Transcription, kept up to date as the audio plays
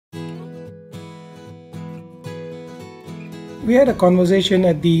We had a conversation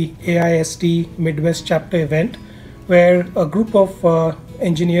at the AIST Midwest chapter event where a group of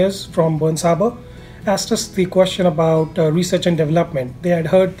engineers from Burns Harbor asked us the question about research and development. They had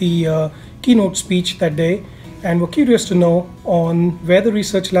heard the keynote speech that day and were curious to know on where the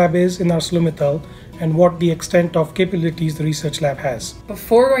research lab is in ArcelorMittal and what the extent of capabilities the research lab has.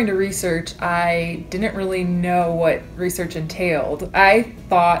 Before going to research, I didn't really know what research entailed. I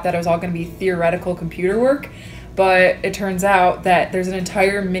thought that it was all going to be theoretical computer work, but it turns out that there's an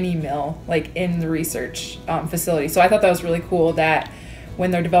entire mini mill like in the research facility. So I thought that was really cool that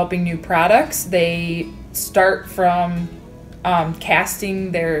when they're developing new products, they start from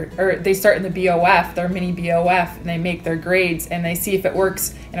casting they start in the BOF, their mini BOF, and they make their grades and they see if it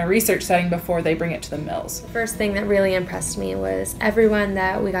works in a research setting before they bring it to the mills. The first thing that really impressed me was everyone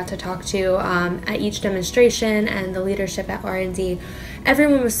that we got to talk to at each demonstration and the leadership at R&D.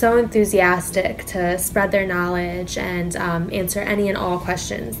 Everyone was so enthusiastic to spread their knowledge and answer any and all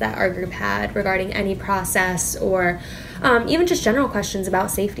questions that our group had regarding any process or even just general questions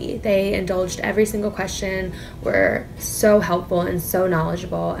about safety. They indulged every single question, were so helpful and so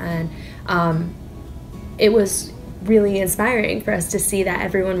knowledgeable, and it was really inspiring for us to see that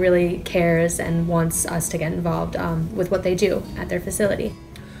everyone really cares and wants us to get involved with what they do at their facility.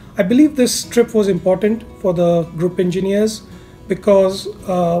 I believe this trip was important for the group engineers because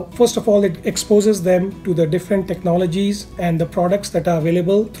first of all, it exposes them to the different technologies and the products that are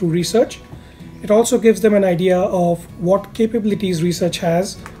available through research. It also gives them an idea of what capabilities research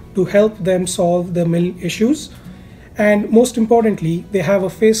has to help them solve the mill issues. And most importantly, they have a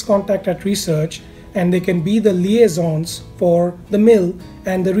face contact at research and they can be the liaisons for the mill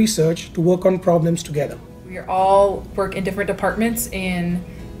and the research to work on problems together. We all work in different departments in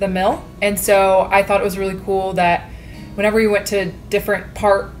the mill, and so I thought it was really cool that whenever we went to different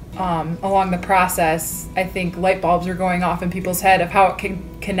part along the process, I think light bulbs are going off in people's head of how it can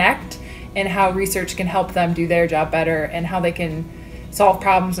connect and how research can help them do their job better and how they can solve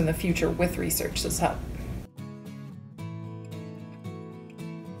problems in the future with research.